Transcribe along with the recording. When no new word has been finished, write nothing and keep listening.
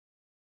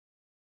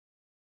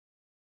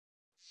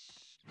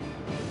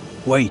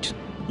Wait,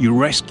 you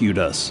rescued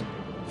us.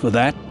 For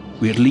that,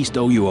 we at least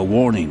owe you a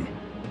warning.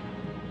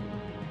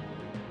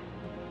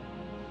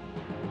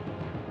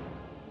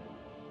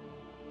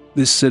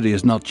 This city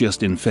is not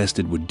just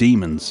infested with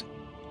demons,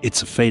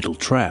 it's a fatal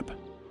trap.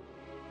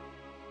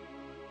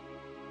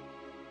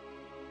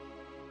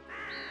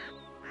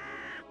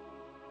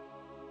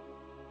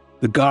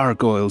 The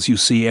gargoyles you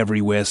see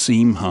everywhere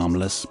seem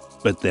harmless,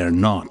 but they're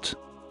not.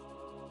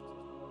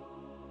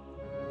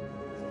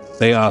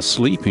 They are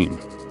sleeping,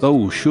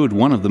 though should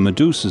one of the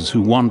Medusas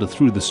who wander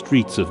through the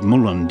streets of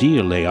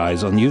Mulandir lay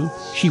eyes on you,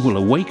 she will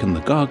awaken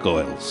the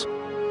gargoyles.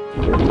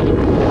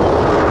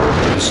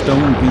 The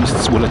stone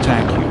beasts will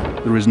attack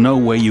you. There is no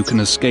way you can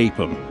escape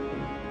them.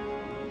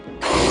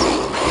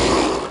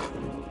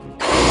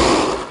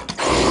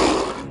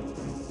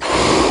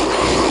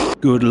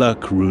 Good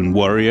luck, Rune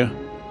Warrior.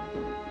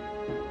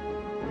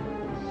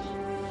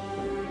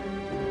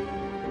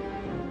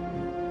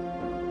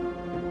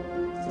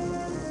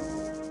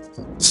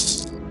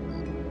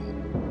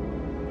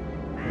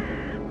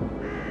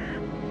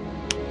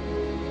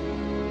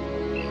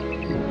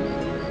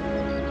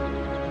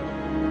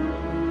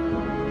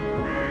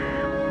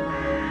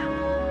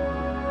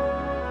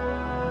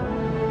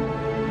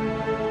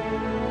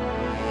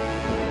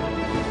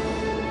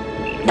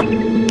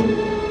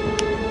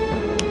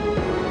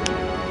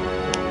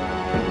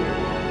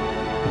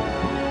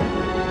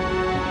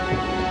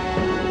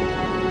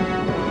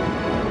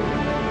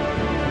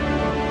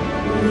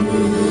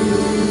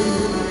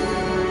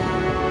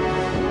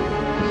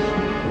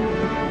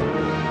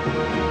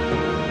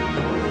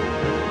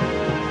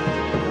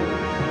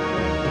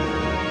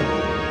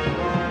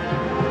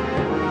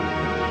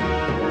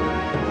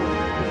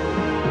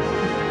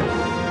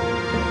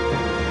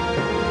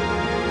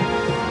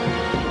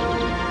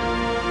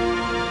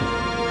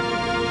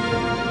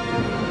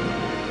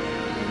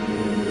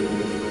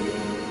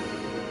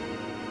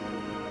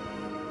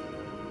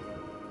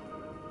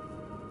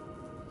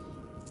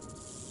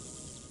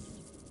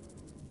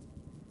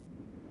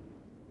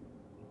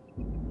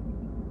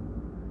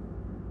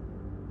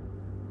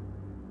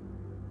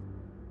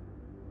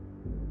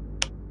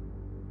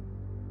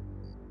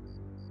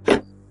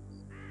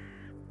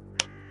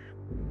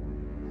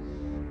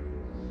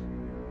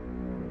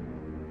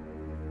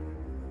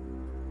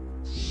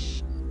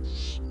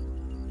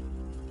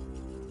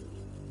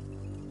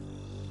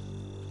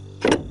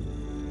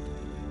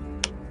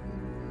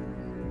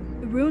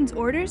 Rune's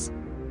orders?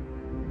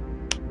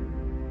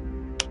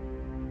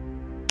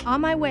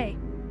 On my way.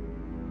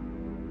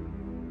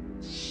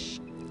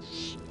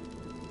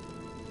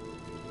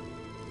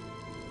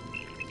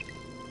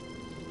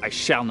 I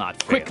shall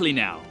not fail. Quickly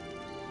now.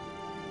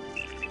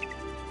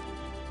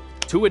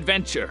 To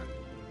adventure.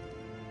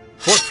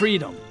 For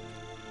freedom.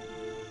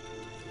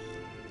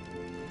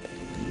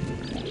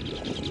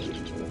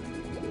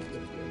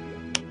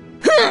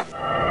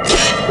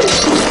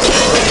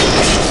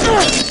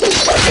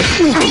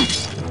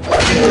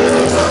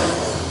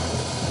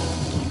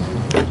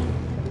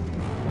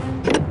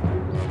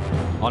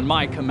 On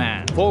my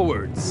command,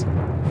 forwards.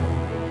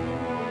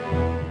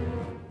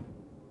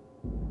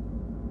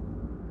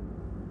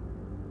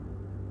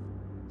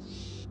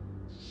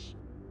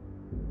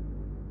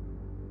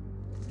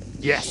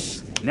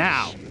 Yes,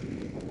 now.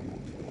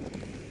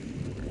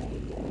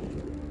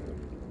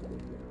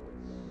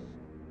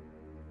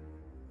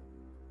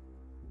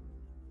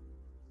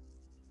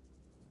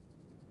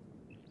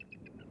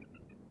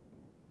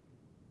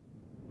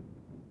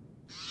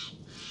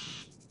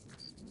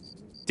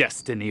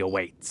 Destiny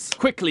awaits.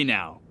 Quickly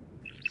now.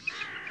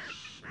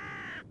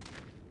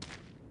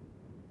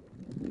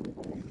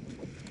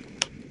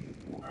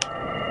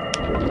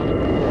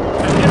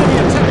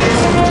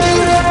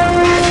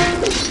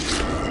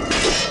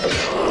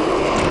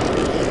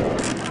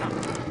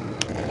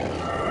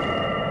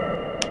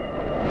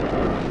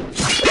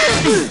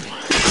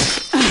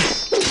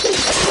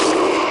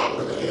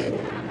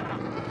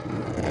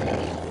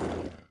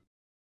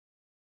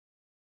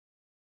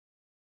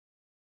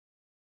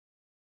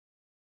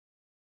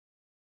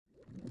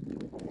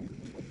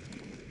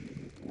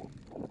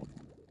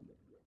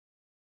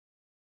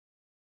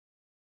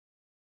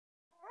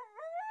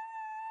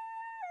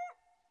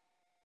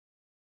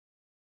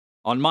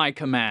 On my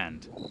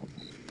command.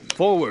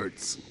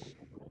 Forwards.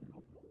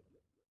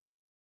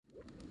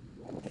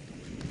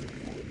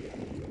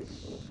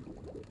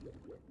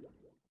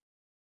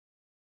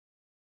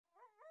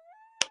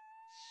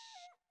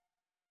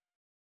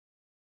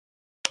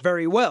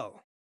 Very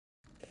well.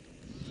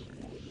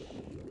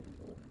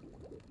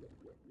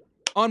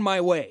 On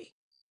my way.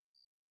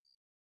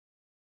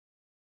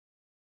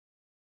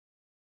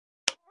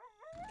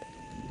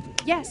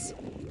 Yes.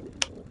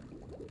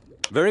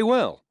 Very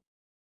well.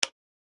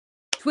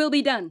 'Twill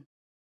be done.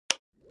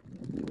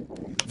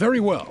 Very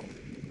well.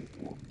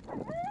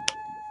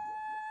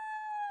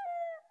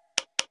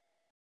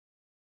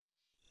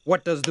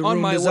 What does the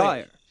rune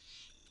desire?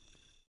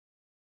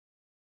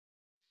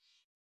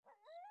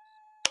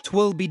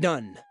 'Twill be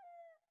done.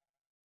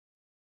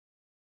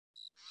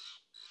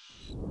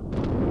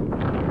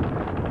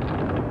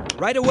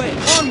 Right away.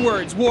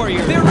 Onwards,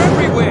 warrior. They're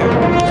everywhere.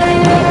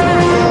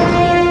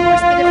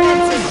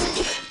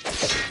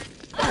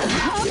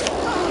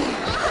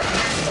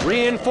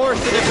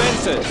 Reinforce the defenses. Reinforce the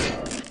defenses.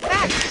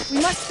 Back!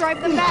 We must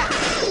drive them back.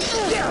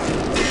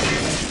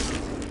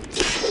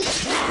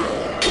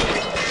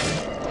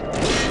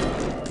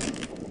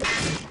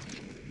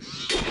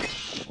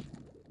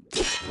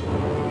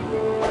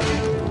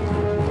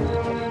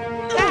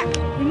 Back!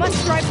 We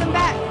must drive them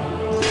back.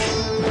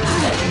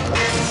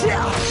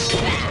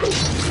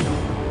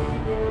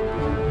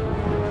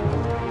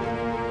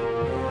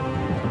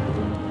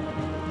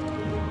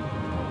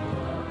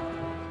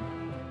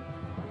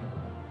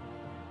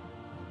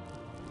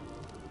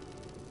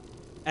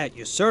 At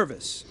your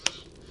service.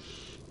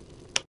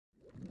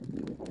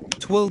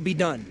 'Twill be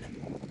done.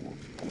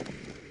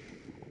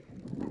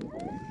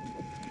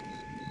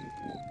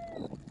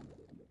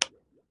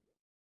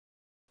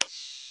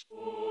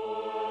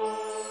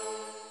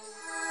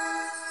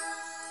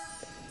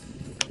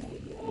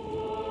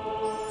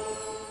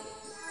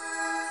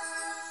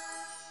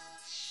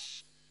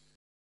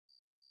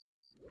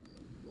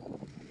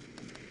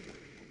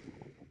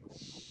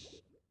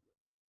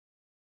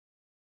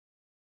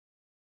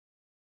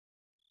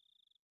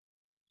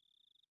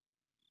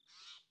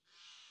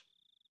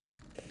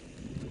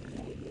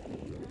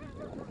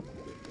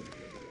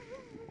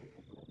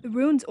 The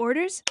rune's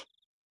orders?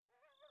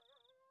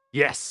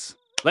 Yes,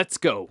 let's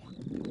go.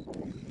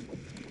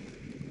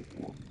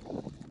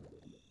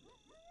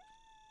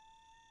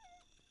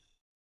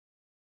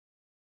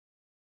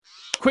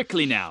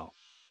 Quickly now.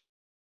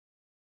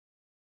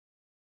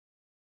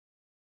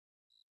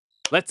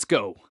 Let's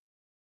go.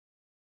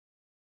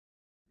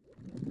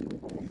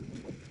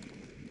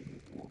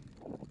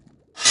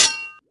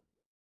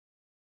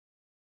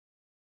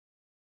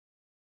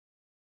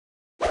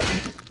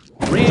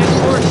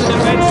 Reinforce the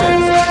defenses.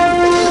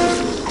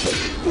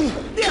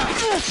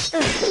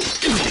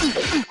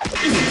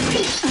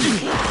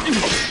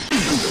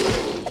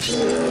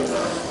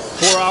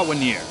 For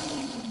Awanir.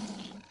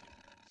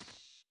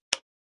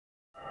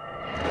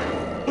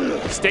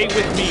 Stay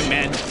with me,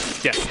 men.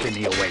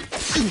 Destiny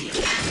awaits.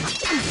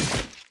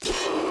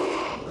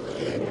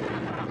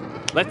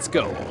 Let's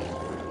go.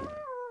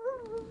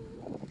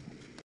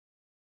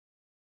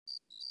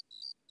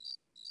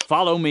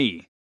 Follow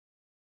me.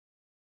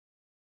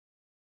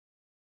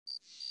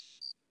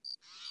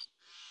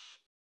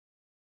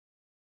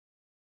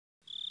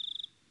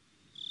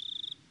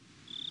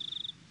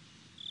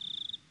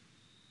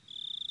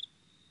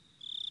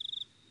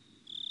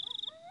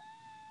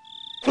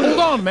 Hold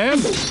on,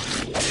 man!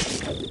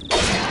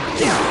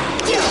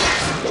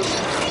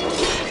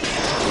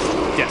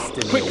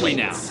 Destiny quickly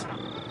now.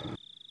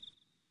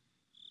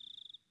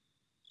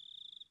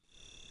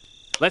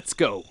 Let's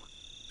go.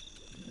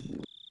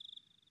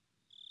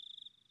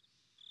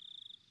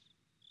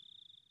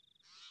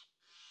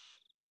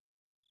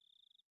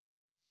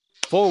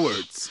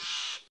 Forwards.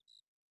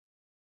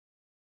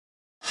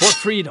 For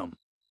freedom.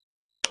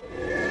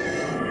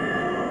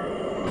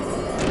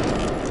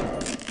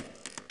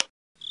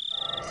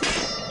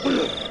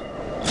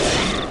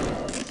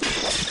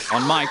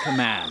 On my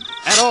command.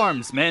 At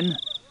arms, men.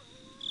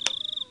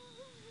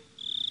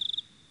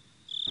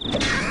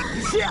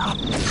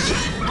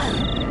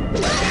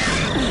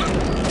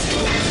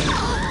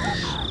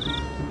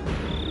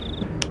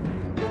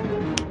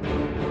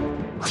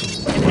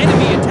 An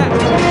enemy attack.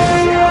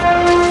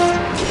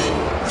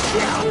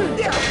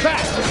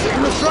 Back! We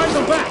must drive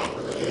them back!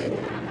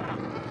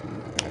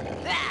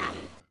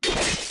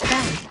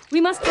 Back! We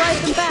must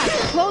drive them back.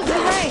 Close the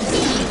ranks.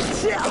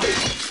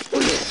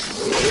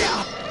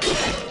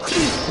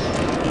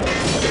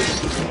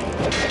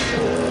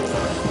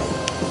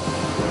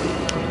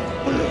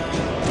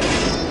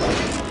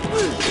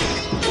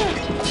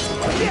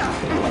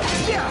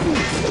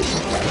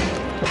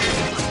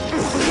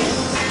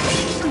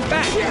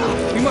 Back!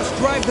 We must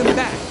drive them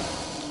back.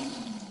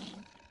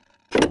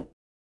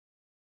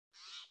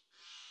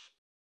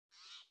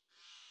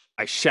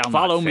 I shall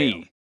Follow not fail.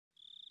 me.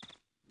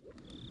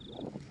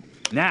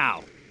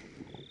 Now.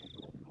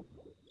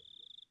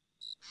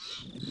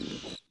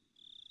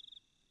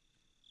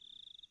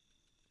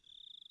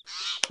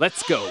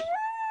 Let's go.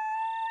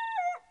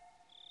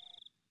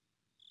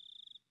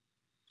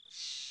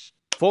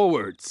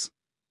 Forwards.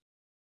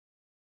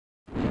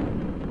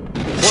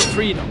 For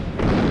freedom.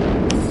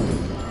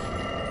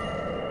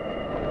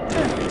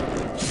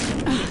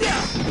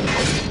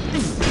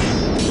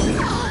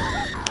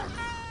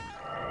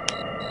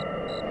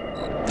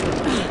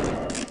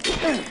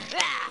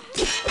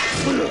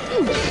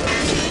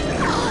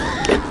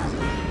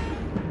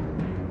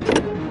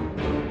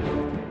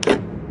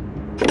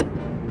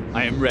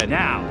 I am ready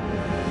now.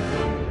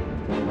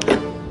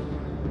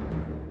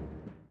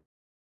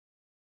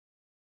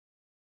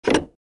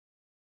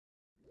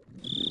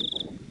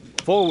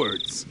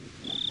 Forwards.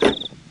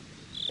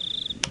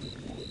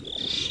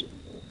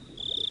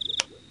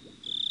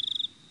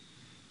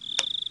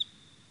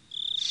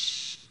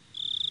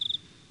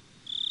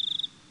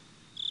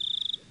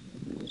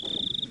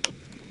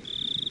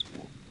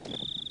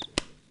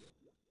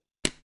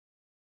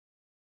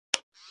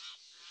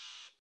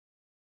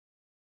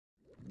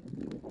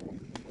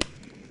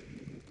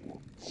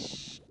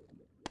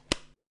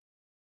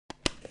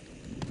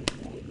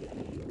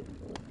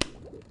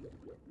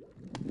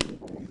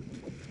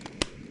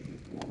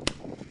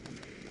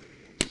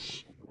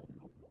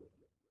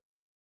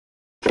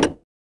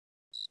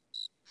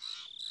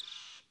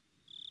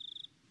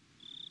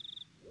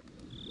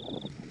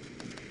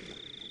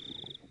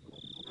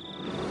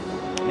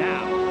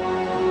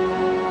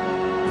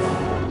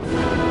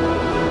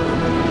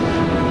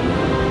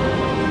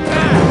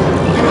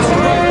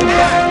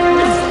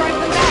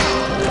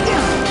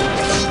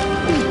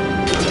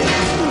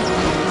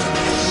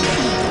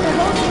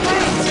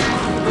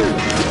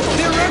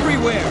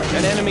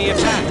 An enemy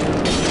attack!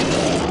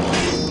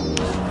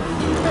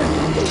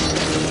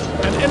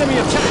 An enemy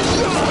attack!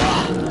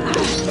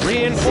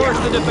 Reinforce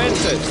the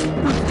defenses!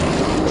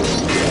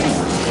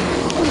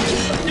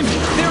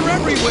 They're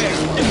everywhere!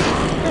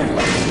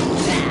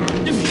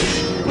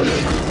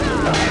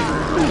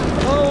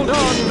 Hold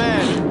on,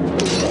 men!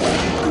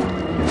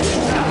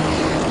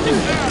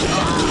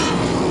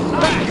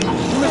 Back! We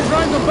must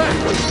drive them back!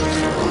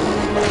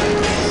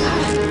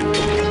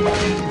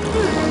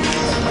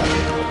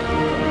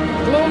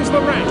 Close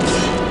the ranks!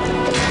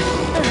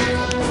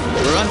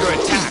 We're under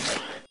attack.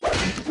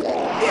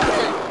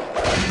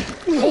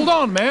 Hold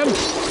on, man!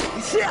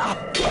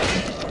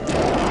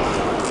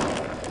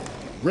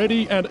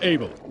 Ready and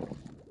able.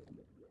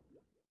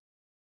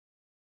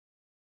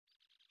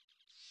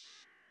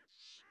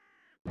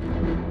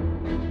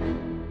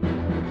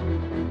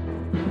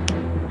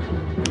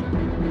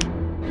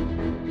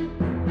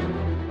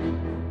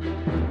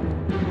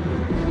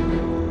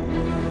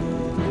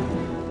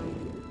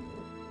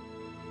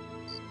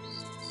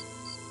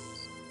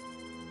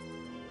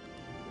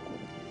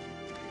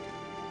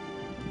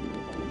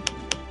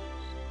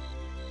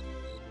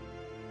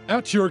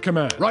 At your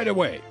command. Right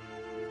away.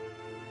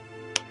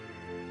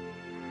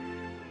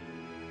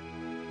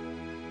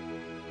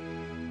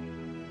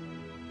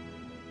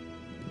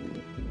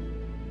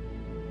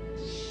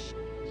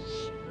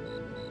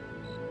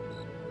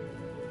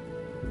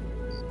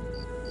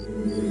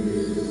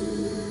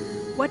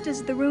 What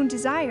does the rune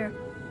desire?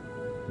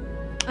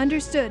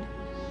 Understood.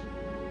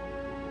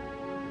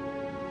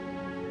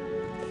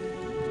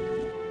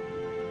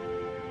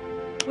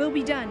 Will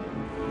be done.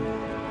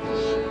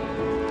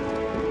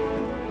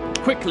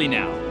 Quickly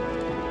now.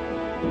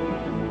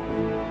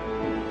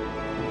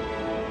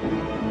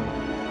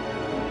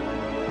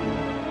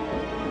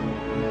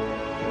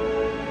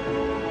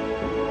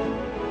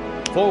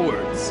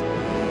 Forwards.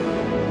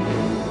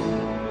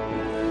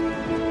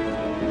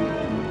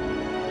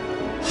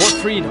 For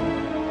freedom.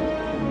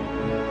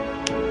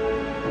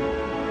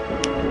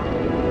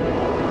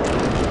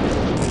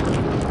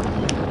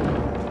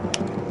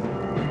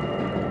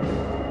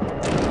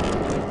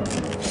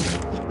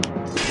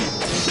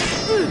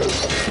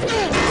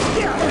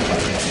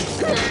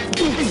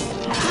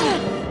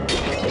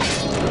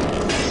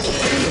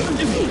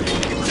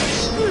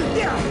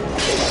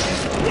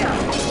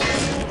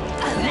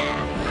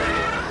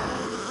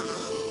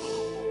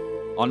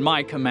 On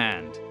my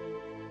command.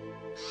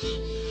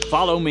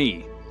 Follow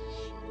me.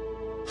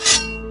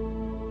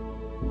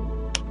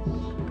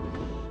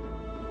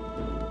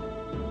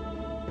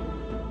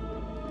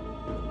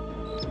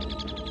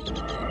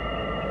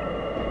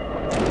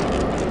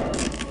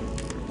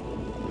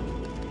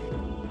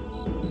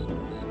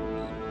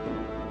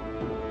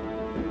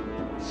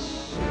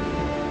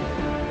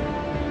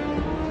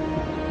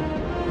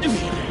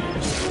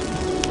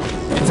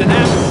 It's an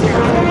ambush.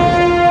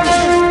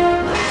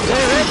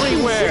 They're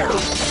everywhere.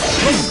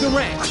 Close the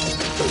ranks.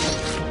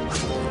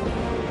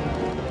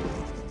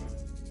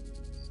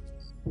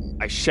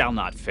 I shall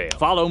not fail.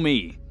 Follow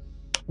me.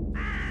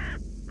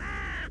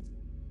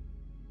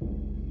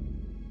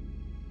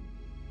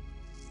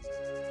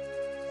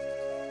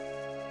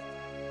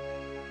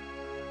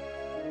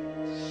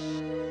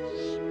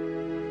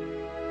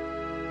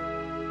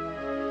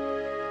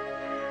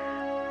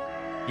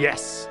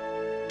 Yes.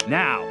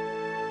 Now.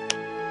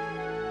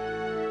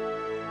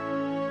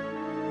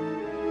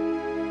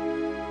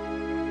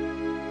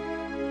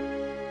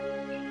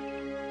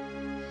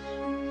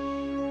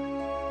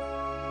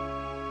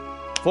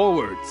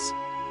 Forwards.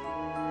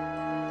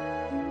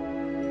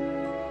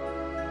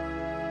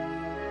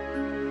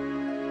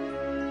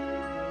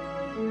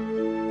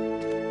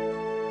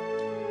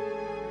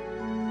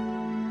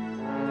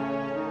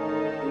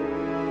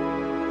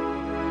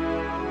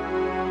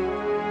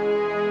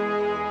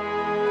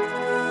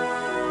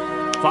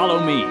 Follow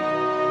me.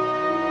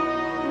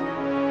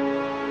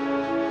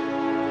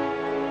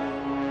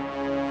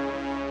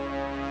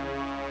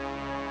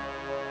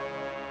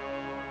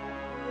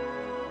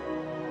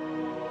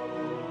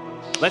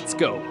 Let's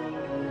go.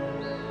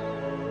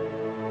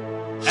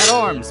 At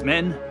arms,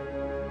 men.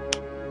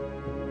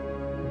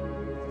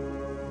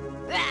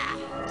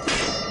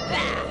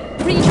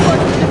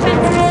 Reinforce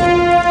the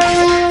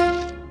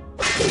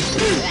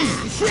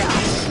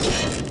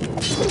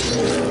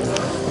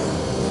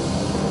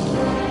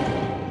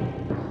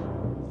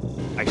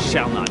I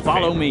shall not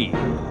follow me.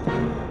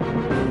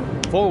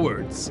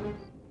 Forwards.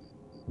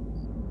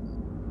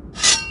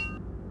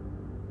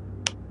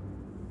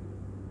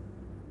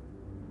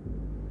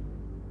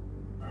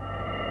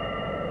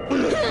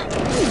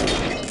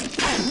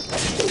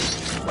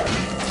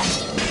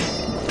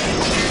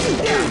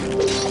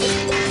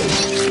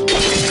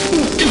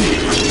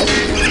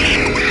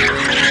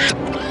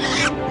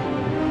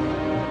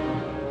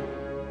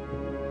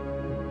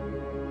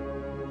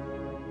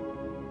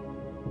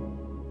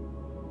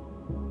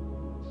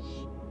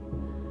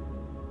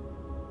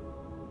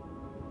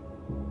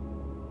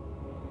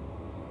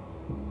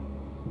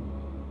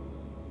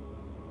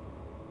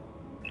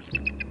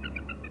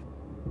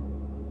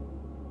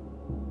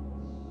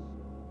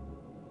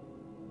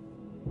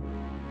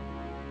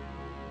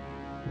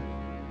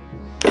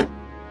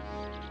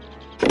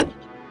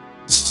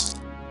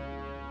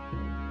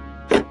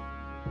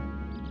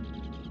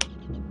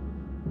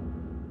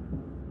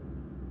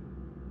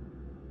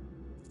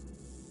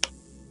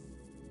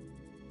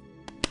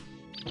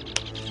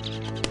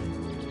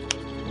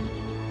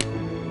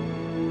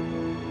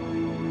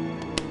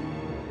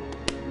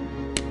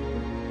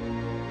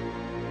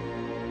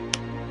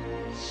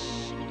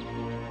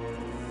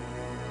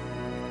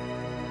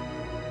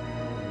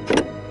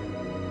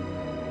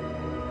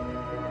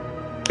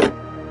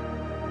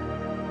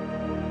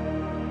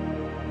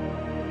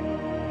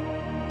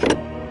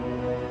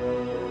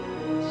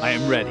 I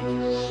am ready.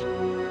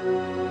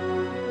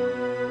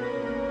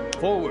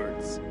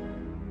 Forwards.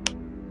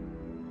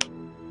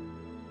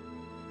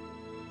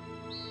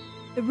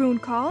 The rune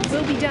calls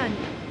will be done.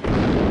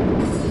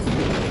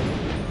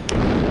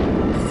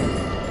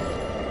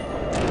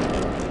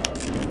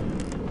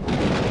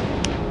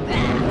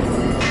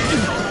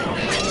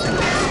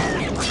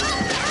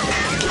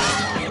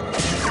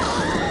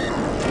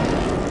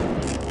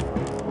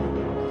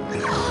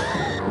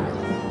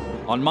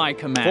 On my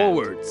command.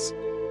 Forwards.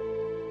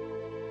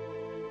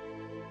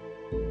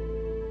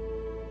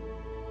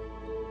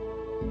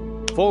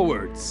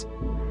 Forwards.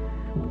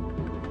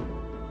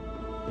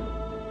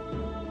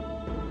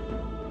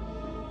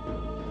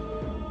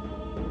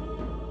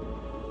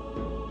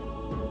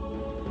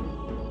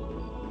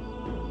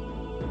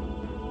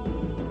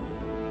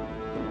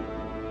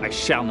 I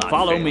shall not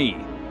follow fail. Me.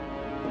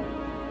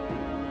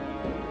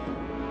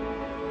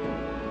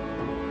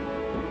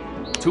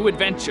 To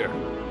adventure.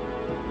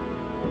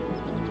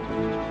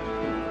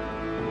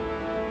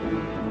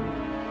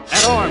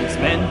 At arms,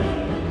 men.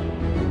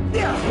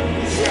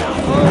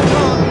 Hold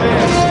on, men.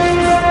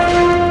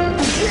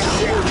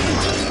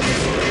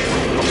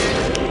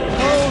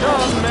 Hold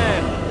on,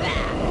 men.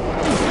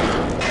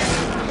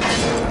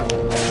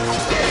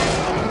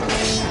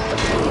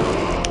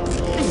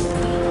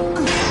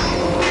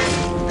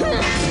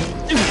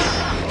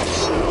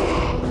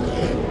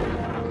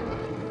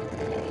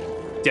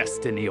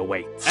 Destiny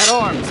awaits. At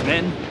arms,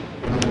 men.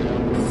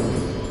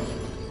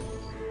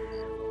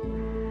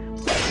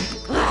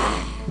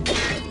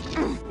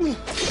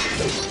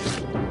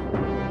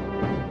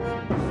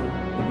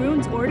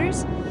 Rune's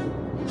orders?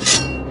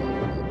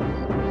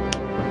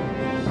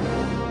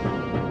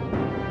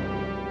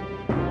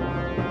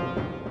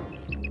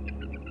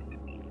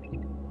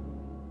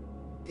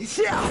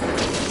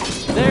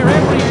 They're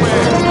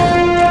everywhere!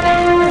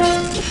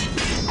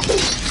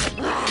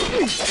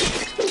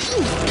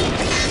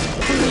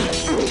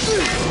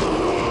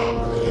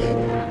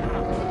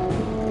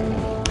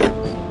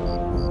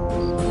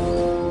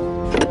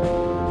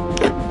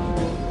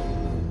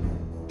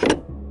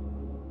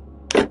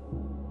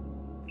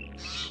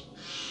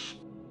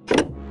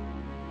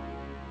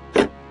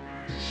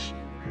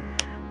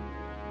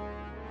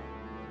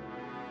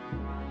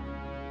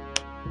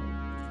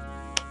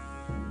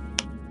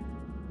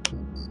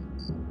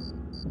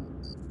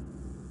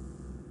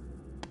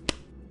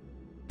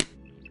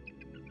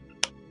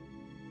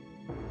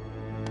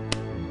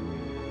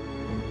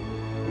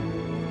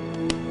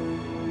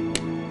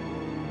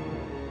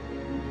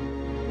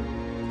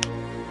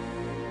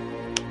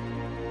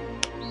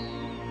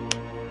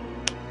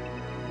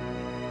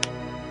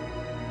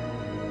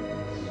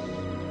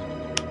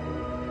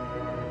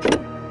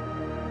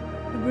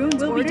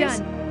 Will be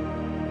done.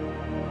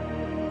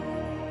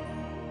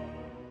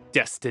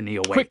 Destiny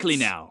awaits. Quickly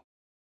now.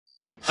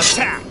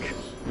 Attack!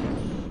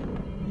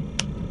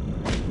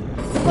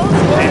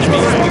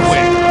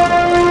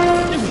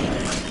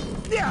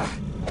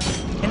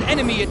 An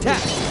enemy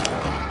attack!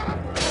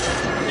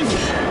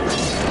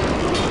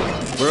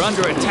 We're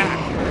under attack.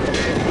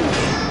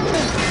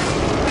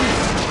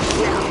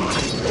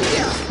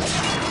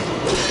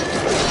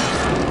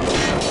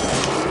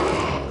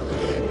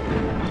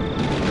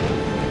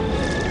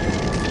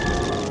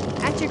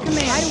 At your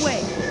command. Right away.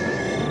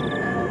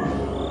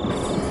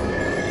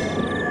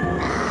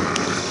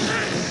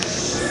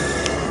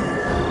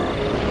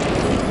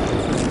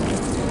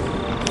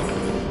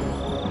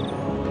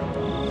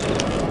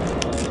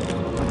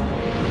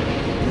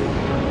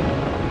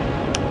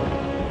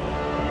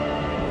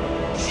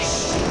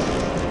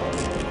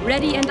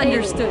 Ready and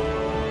understood.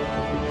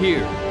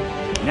 Here.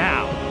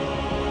 Now.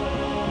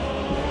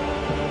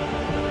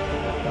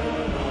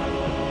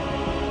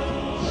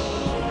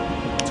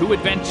 To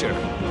adventure.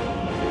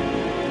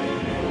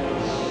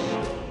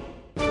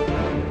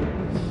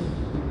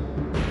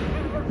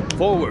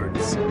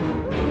 Forwards.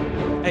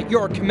 At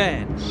your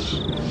command.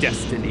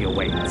 Destiny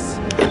awaits.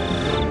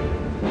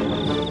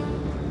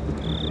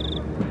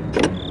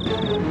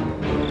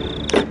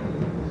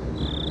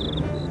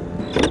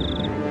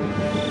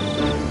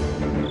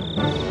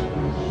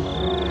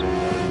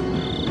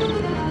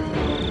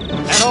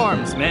 At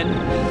arms, men.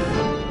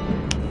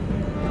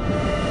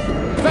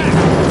 Back!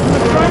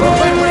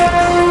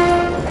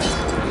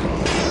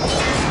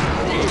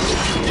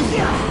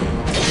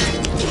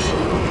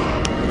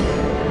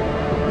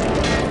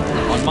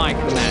 On my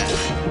command.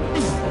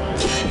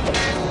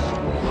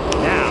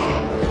 Now.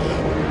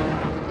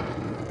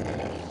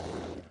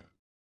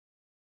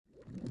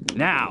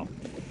 Now.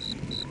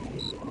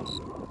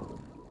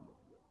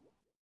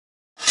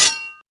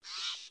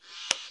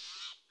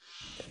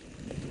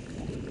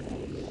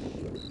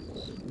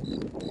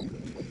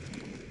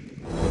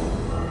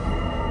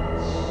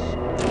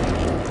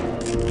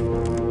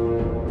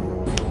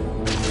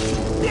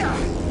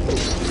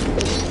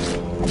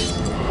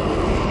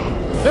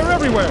 They're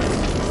everywhere!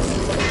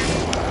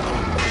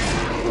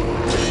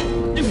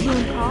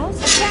 Rune calls.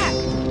 Attack!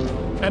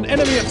 An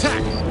enemy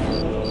attack!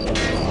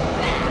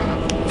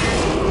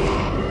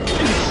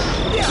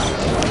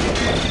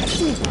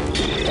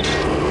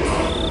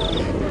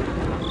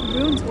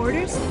 rune's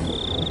orders?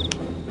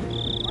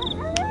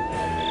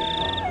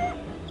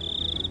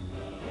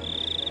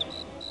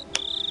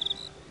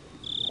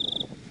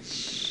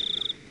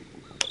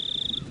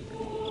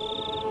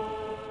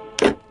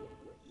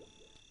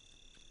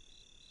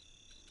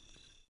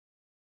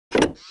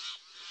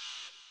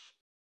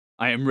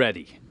 I am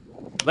ready.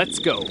 Let's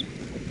go.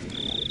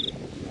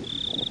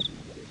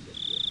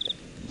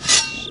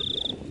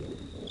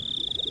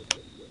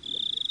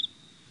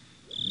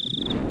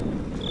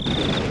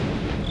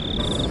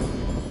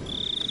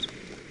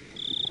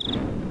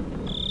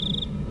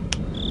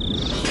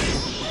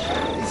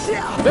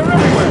 They're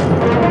everywhere!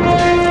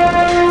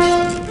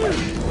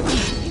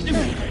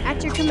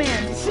 At your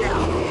command.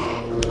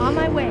 On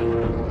my way.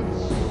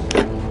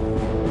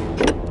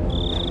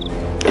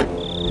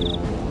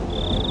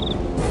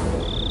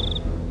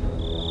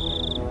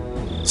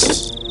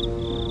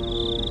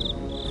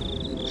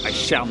 I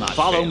shall not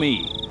follow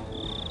me.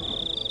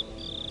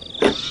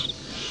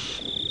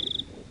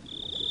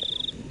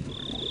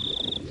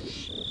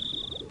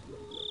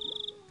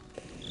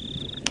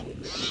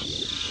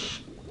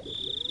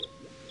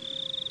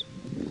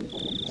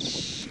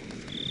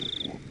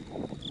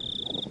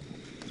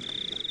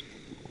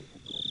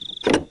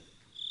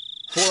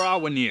 For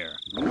our near.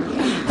 We must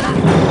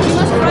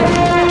drive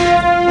them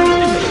back.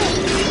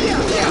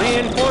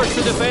 Reinforce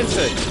the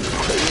defenses.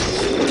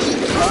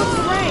 Close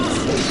the ranks.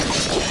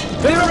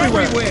 They're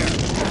everywhere.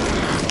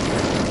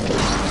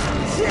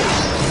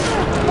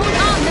 Hold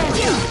on, then.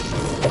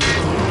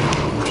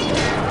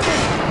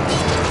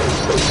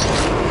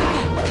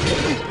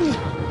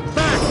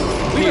 Back!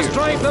 We must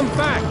drive them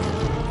back!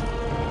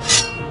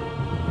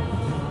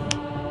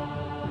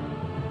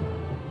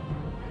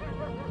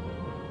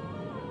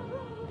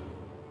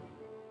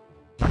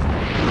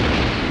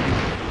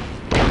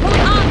 Hold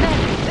on,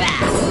 then.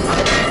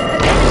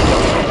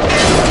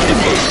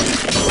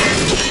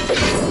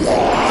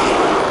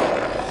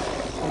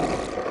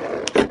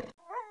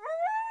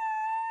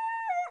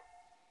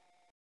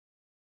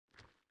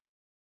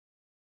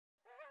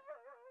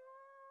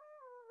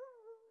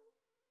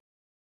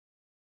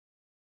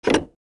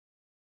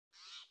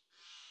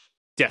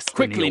 Destiny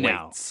Quickly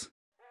awaits.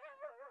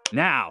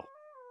 Now.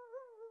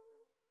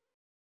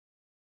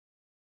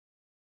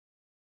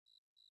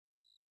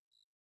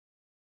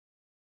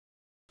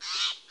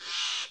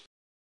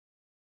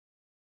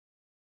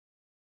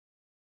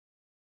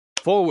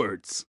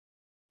 Forwards.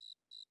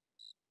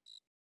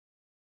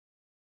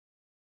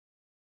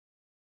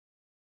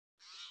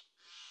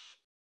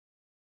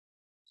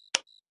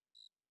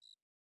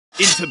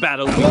 Into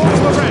battle. Close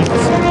the ranks!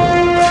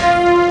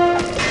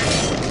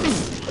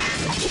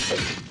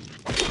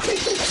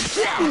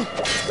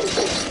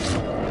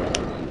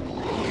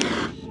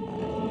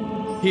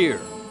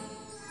 Here.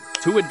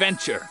 To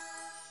adventure.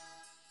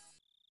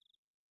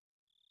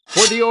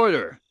 For the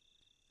order.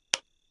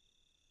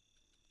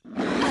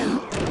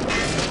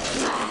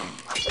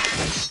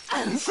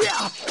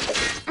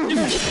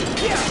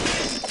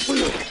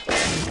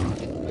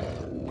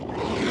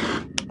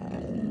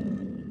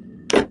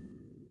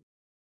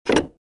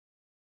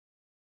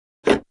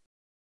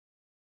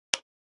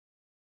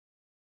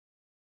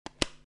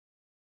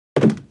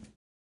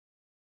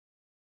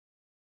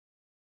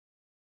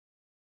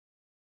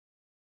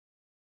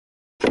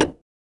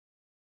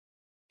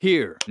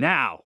 Here,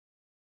 now.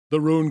 The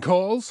rune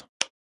calls?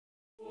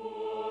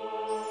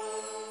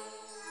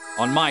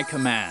 On my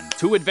command.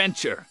 To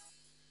adventure.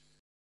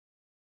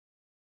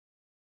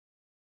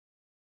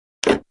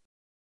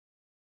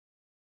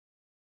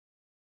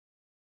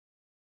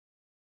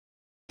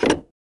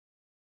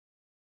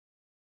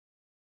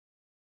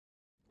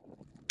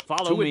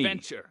 Follow me. To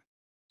adventure.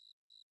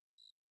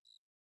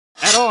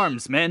 At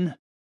arms, men.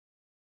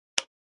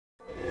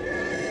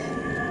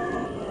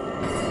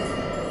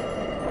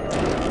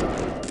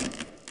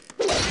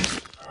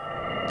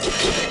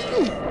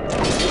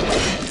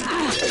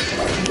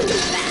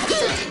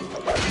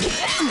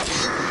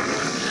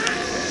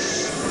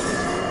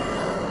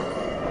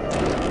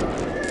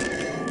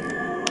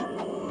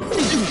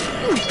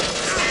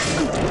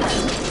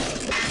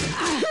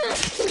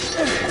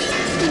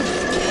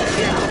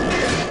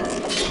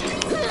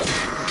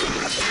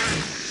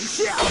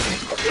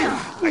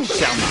 I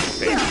shall not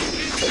fail.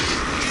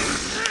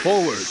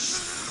 Forwards.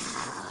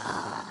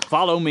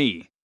 Follow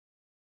me.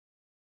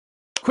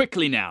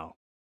 Quickly now.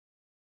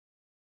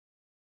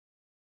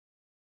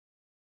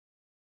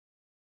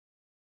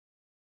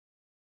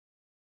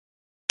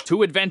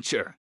 To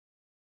adventure.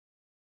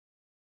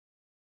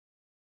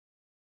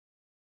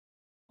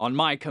 On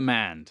my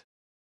command.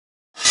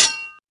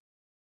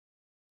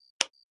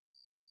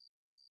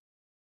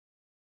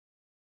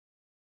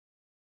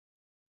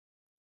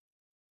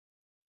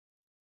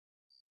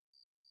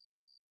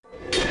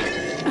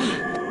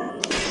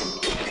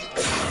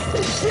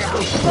 An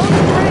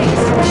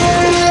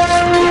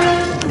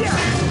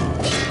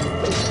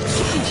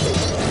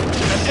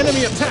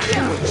enemy attack!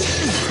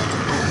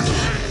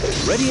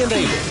 Ready and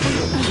able.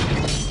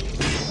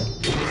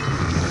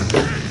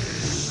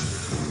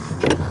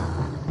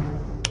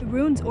 The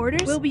rune's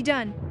orders will be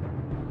done.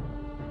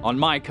 On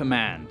my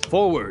command.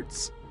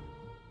 Forwards.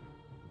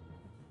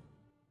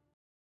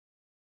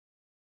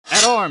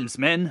 At arms,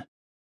 men.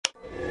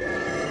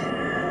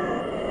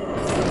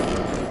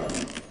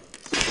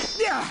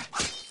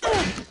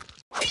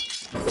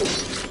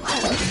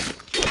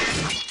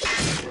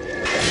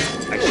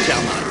 I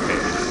shall not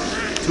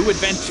fail. To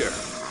adventure.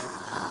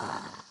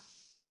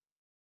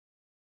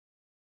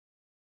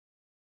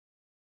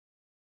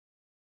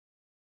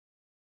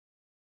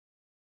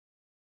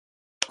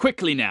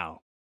 Quickly now.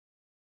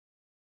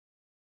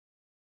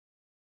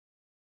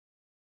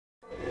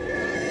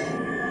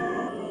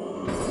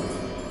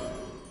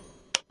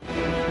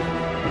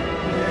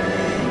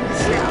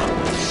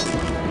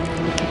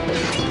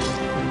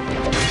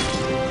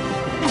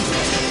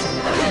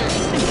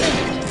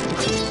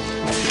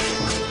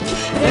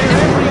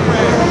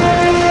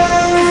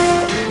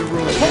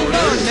 Hold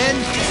on, men!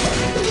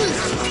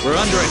 We're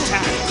under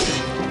attack.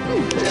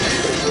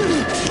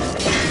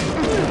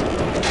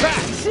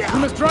 Back! We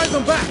must drive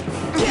them back!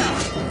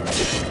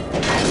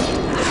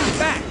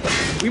 Back!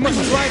 We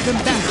must drive them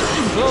back!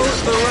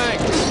 Close the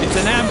ranks! It's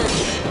an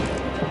ambush.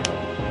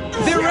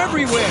 They're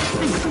everywhere!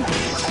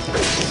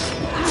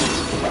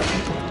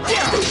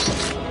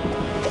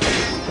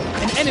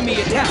 An enemy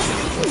attack!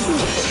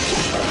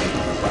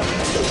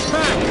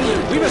 Back!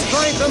 We must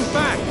drive them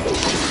back!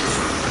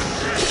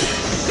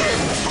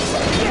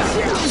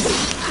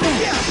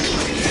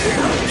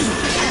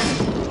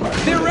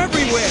 They're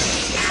everywhere!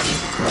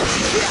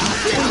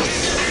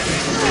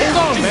 Hold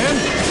on, man!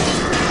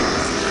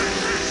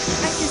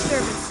 At your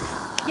service.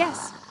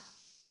 Yes.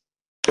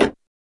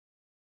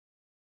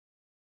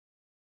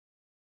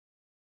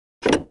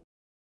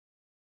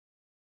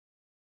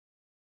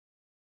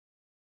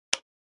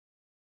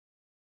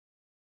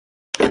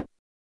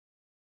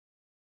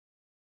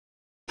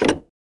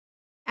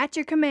 At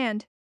your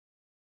command.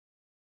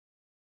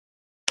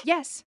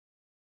 Yes.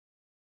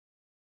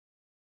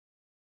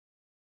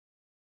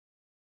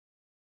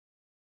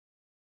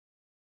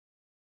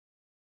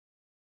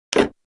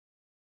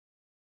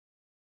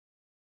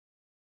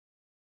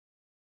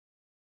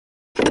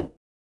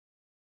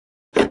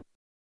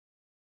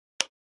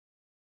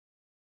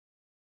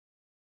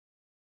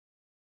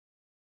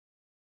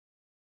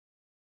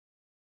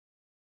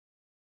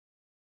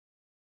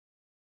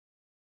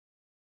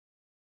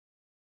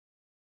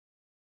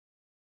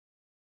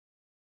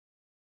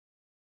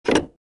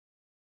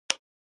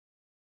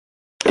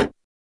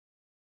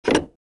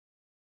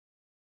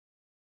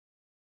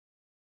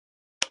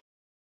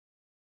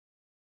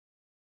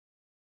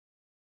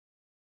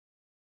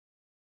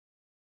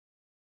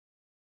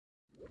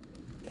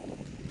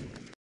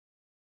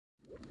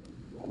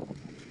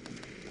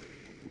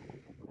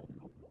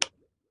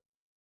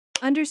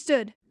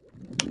 Understood.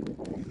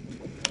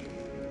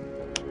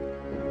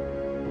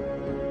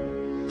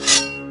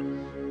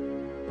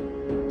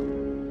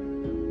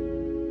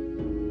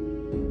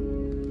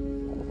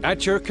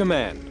 At your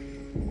command.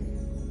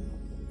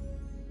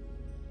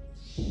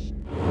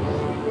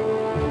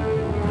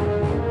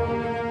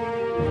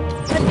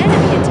 An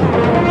enemy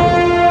attack.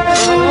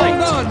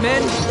 Hold on,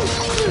 men!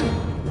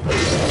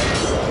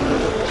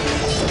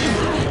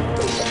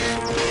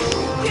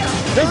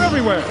 They're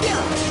everywhere!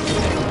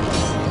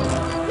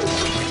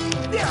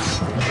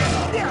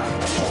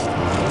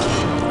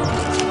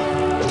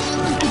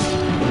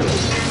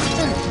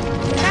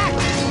 Back!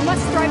 We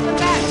must drive them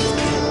back.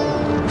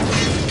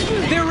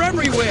 They're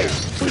everywhere!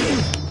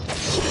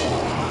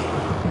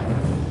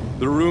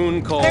 The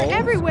rune calls. They're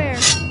everywhere.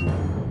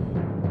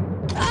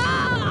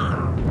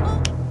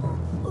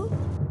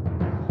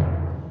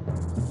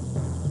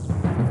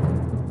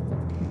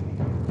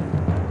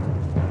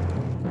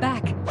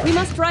 Back! We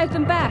must drive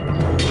them back.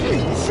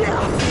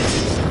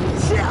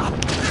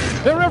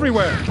 They're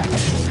everywhere!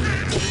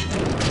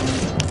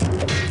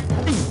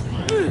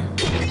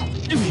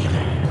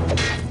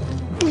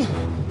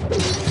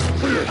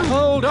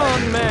 Hold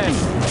on, men!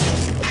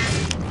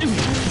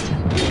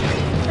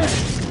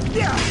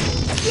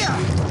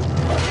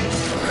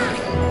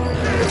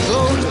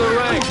 Close the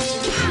ranks!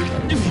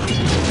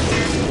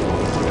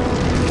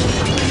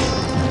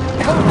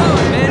 Hold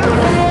on, men!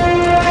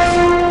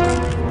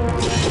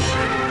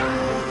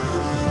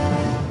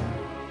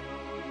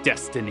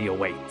 Destiny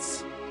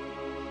awaits.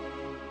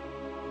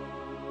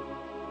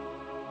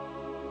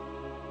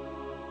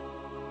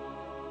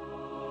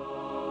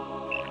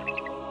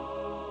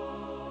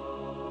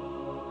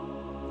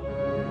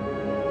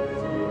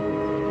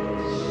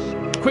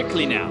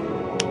 Quickly now.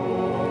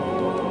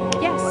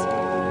 Yes.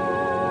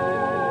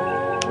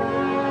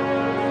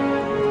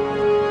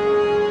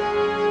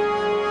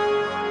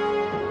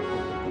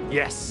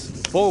 Yes,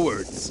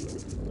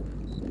 forwards.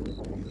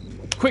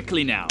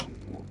 Quickly now.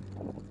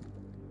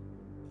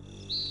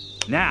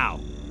 Now.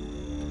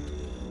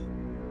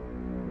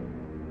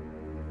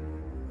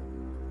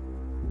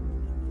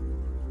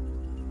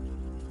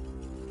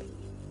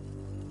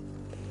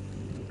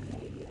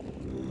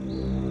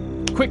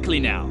 Quickly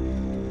now.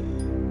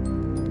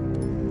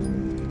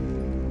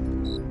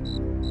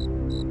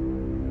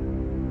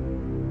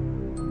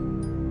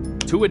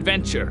 To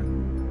adventure.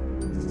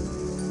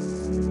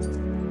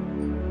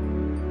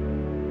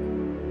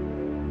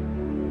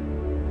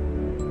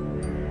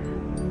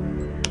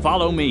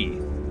 Follow me.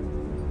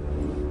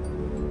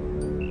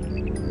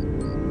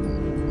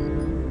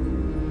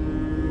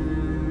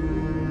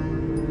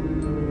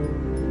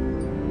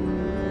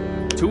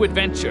 To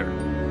adventure.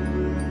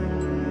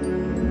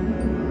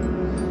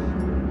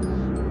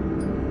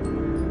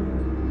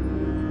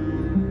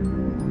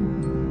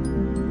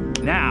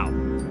 Now.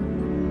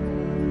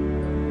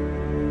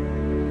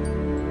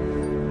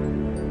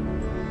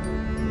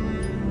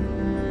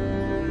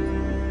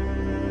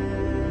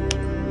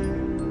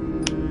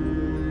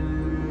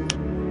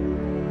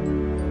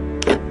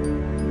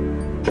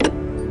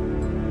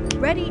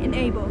 Ready and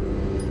able.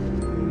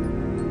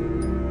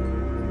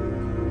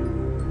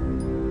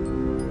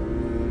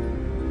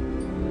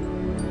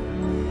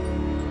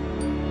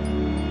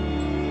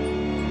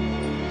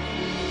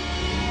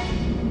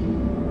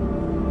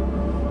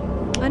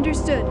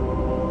 Understood.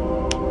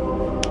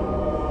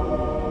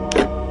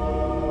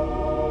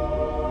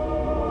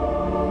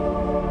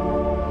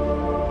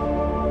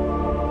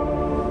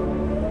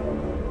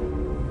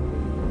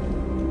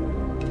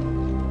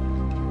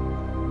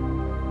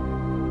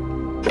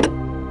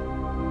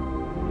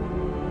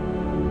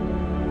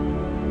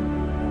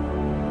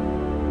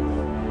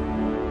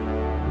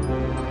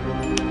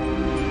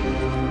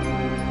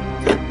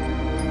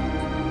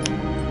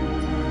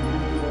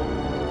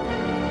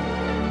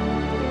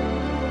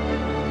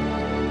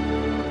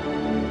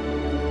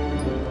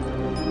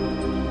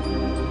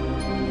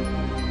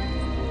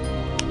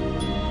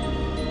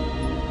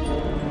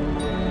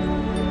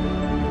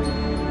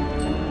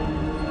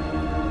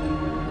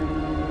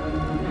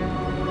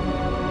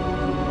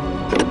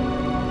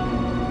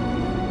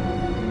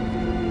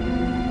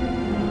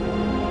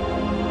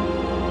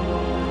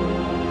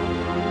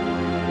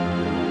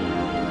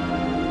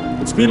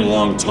 It's been a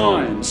long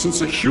time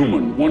since a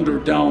human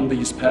wandered down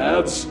these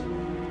paths.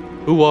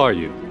 Who are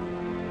you?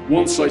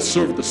 Once I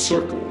served the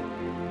Circle.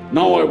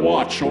 Now I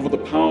watch over the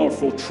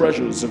powerful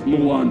treasures of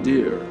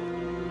Mulandir,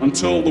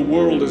 until the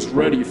world is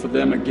ready for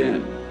them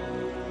again.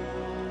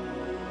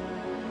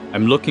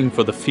 I'm looking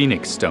for the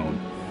Phoenix Stone.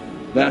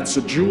 That's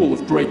a jewel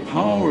of great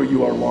power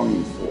you are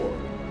longing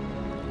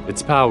for.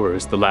 Its power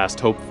is the last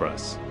hope for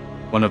us.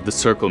 One of the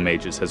Circle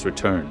mages has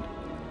returned.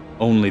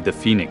 Only the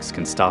Phoenix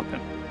can stop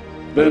him.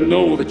 Then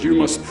know that you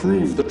must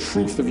prove the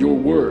truth of your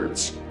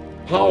words.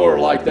 Power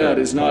like that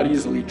is not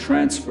easily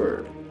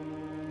transferred.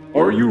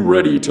 Are you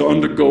ready to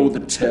undergo the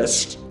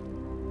test?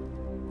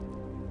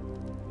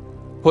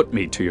 Put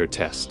me to your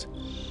test.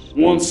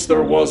 Once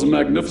there was a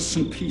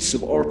magnificent piece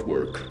of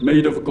artwork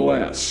made of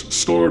glass,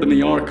 stored in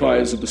the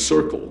archives of the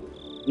Circle,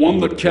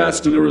 one that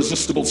cast an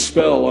irresistible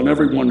spell on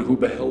everyone who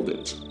beheld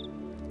it.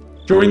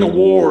 During the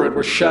war, it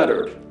was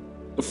shattered.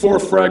 The 4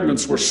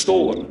 fragments were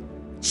stolen.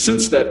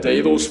 Since that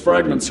day, those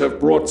fragments have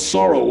brought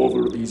sorrow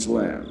over these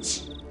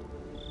lands.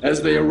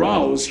 As they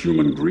arouse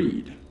human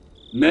greed,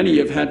 many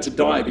have had to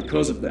die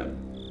because of them.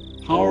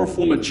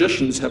 Powerful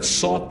magicians have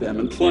sought them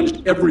and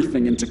plunged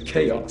everything into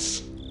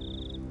chaos.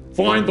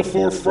 Find the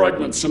 4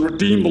 fragments and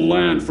redeem the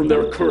land from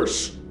their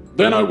curse.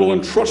 Then I will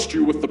entrust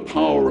you with the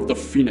power of the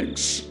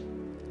Phoenix.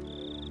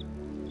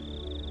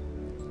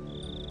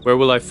 Where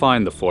will I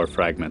find the 4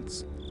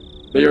 fragments?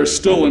 They are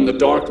still in the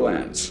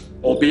Darklands,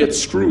 albeit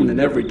strewn in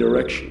every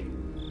direction.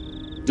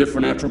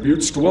 Different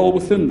attributes dwell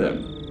within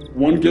them.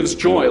 One gives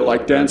joy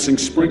like dancing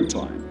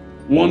springtime.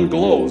 One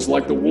glows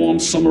like the warm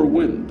summer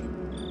wind.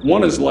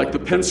 One is like the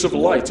pensive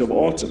light of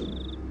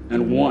autumn.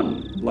 And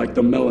one like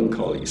the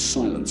melancholy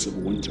silence of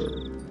winter.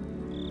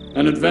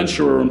 An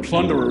adventurer and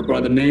plunderer by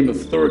the name of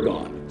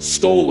Thurgon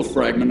stole a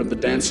fragment of the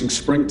dancing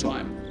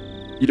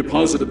springtime. He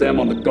deposited them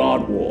on the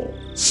God Wall,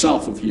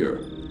 south of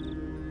here.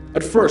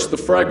 At first, the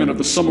fragment of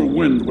the summer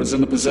wind was in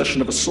the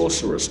possession of a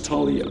sorceress,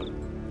 Talia.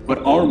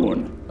 But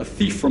Armun, a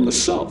thief from the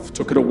south,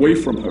 took it away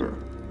from her.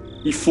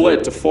 He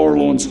fled to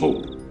Forlorn's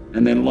Hope,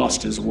 and then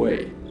lost his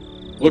way.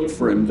 Look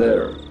for him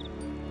there.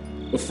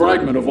 The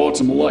fragment of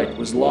Autumn Light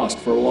was lost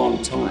for a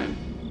long time.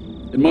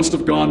 It must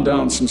have gone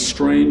down some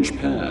strange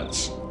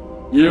paths.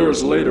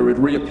 Years later, it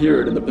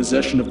reappeared in the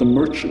possession of the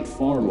merchant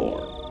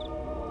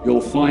Farlorn. You'll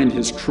find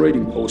his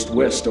trading post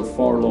west of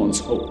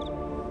Forlorn's Hope.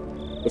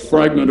 The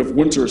fragment of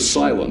Winter's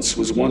Silence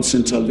was once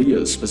in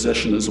Talia's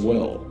possession as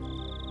well.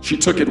 She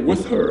took it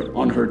with her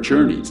on her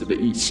journey to the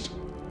east.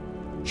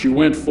 She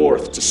went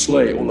forth to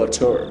slay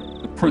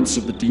Olatur, the prince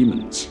of the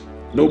demons.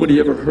 Nobody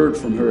ever heard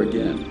from her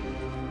again.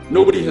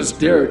 Nobody has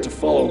dared to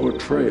follow her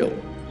trail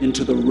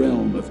into the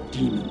realm of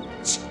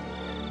demons.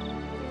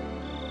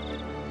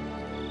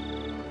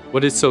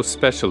 What is so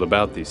special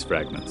about these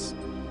fragments?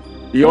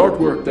 The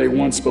artwork they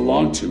once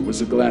belonged to was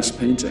a glass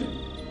painting,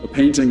 a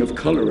painting of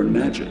color and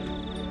magic.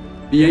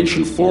 The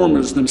ancient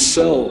formers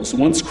themselves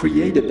once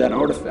created that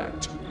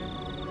artifact.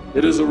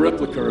 It is a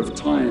replica of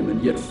time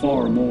and yet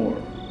far more.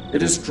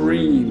 It is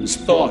dreams,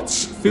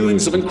 thoughts,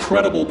 feelings of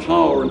incredible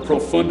power and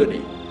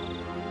profundity.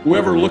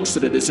 Whoever looks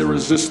at it is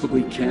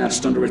irresistibly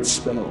cast under its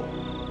spell.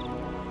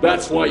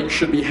 That's why you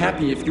should be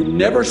happy if you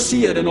never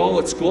see it in all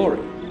its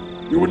glory.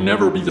 You would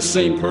never be the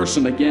same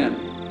person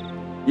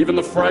again. Even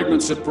the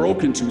fragments it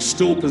broke into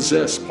still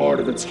possess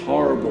part of its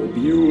horrible,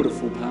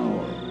 beautiful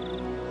power.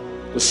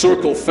 The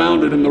Circle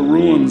found it in the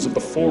ruins of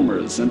the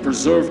formers and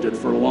preserved it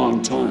for a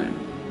long time.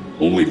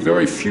 Only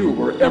very few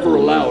were ever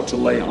allowed to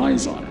lay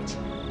eyes on it.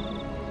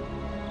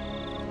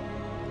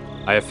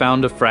 I have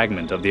found a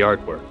fragment of the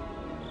artwork.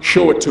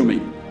 Show it to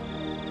me.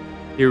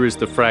 Here is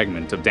the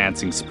fragment of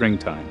Dancing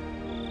Springtime.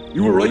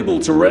 You were able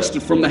to wrest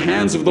it from the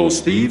hands of those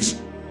thieves?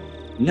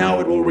 Now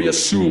it will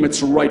reassume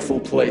its rightful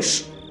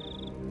place.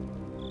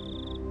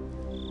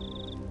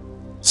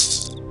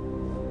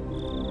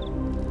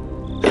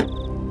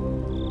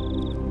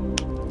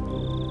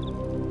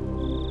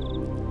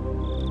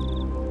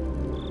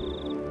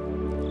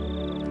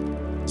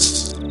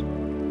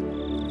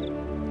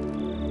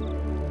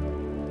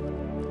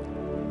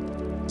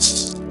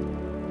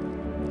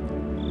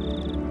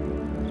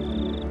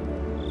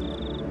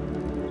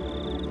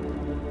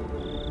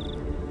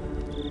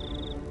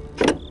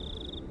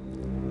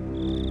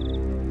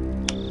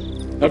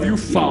 Have you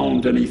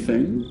found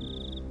anything?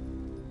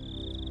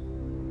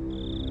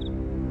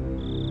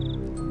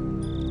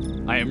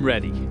 I am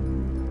ready.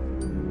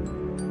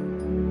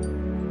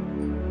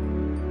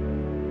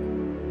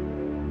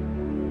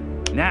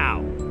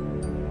 Now!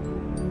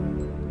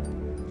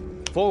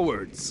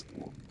 Forwards!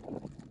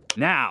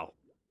 Now!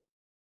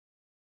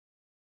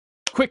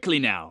 Quickly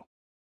now!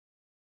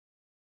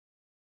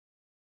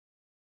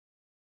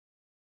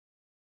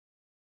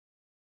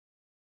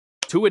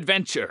 To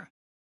adventure!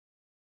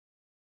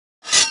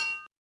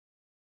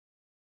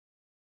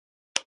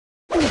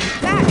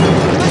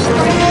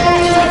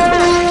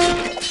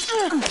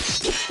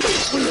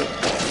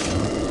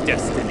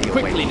 Destiny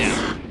quickly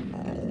now!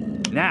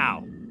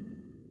 Now!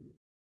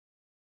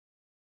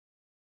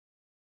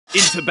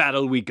 Into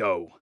battle we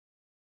go!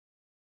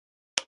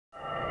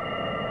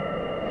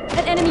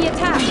 An enemy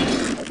attack!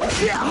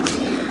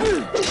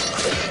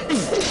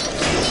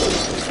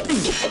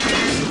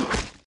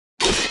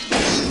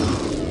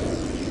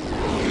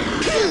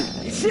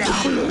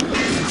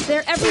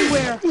 They're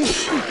everywhere!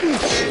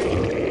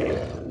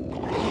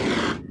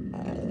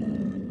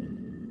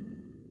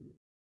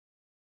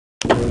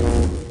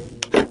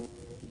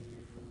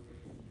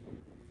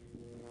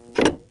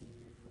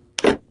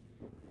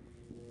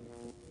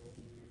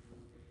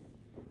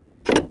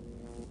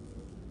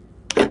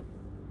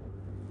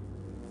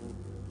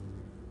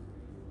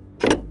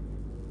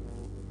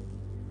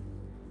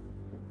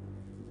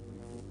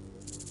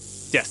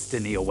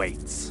 Destiny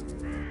awaits.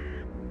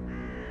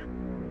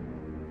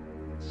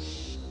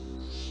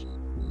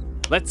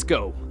 Let's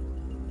go.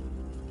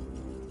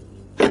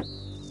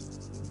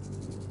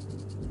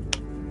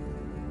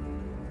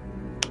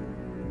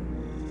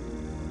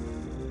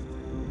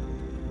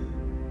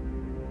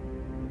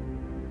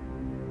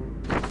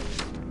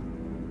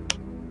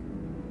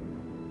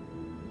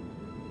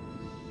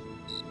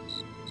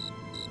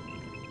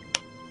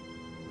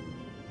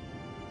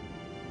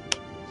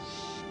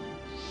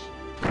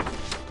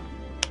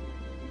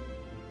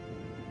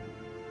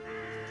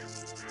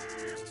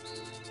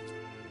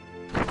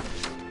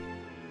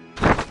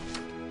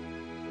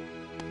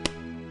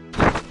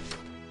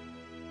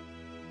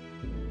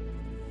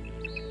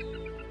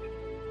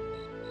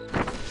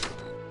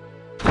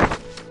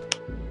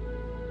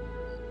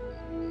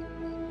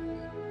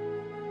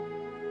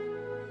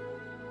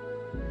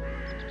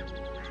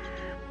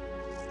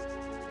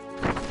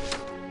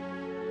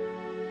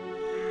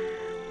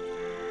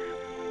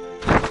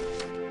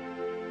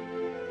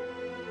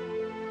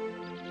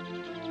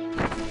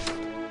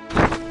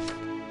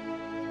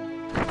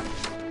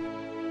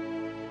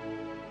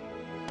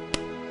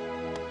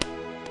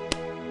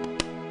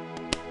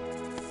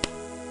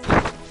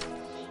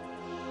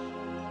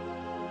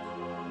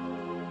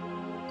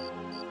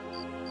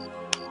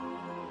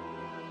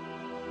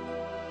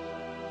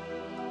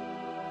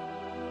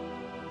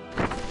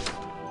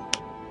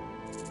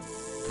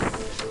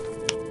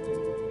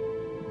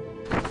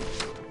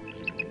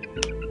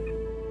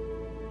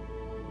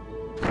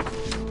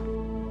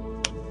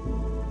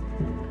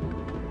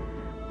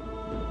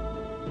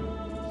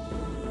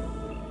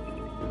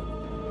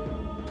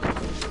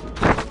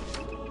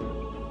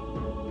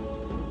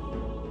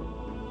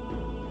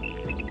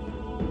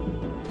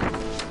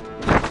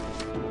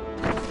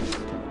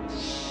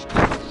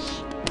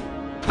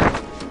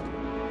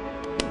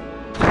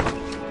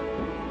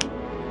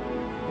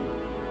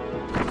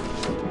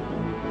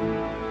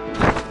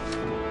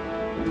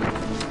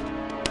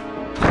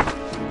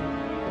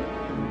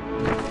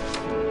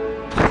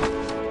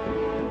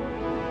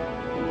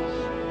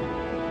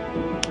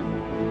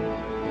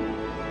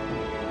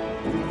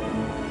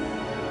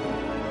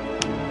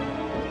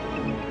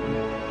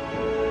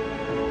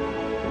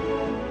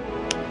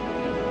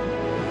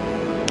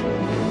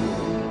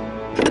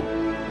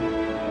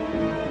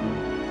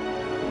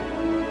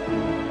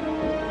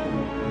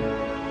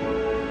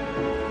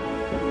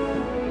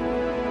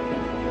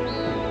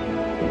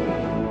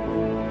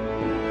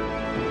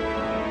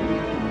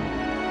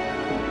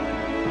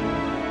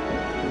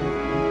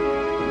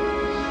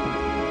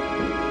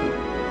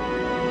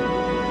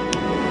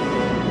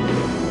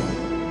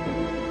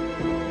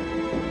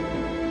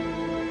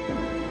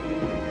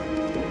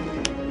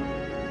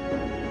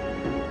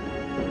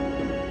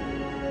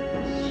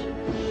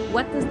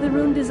 What does the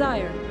rune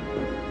desire?